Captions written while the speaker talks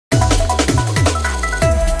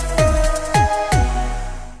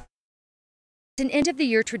An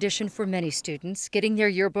end-of-the-year tradition for many students, getting their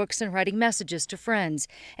yearbooks and writing messages to friends.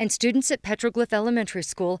 And students at Petroglyph Elementary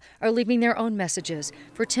School are leaving their own messages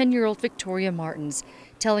for 10-year-old Victoria Martens,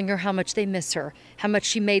 telling her how much they miss her, how much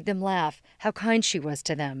she made them laugh, how kind she was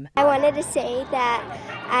to them. I wanted to say that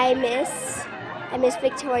I miss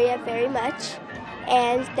Victoria very much,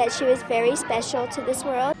 and that she was very special to this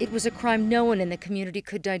world. It was a crime no one in the community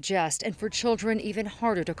could digest, and for children even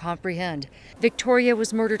harder to comprehend. Victoria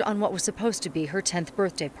was murdered on what was supposed to be her 10th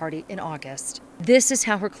birthday party in August. This is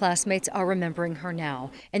how her classmates are remembering her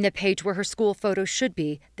now. In the page where her school photo should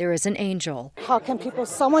be, there is an angel. How can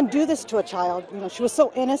someone do this to a child? She was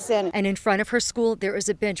so innocent. And in front of her school, there is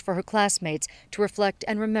a bench for her classmates to reflect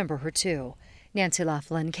and remember her too. Nancy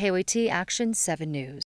Laughlin, KOAT Action 7 News.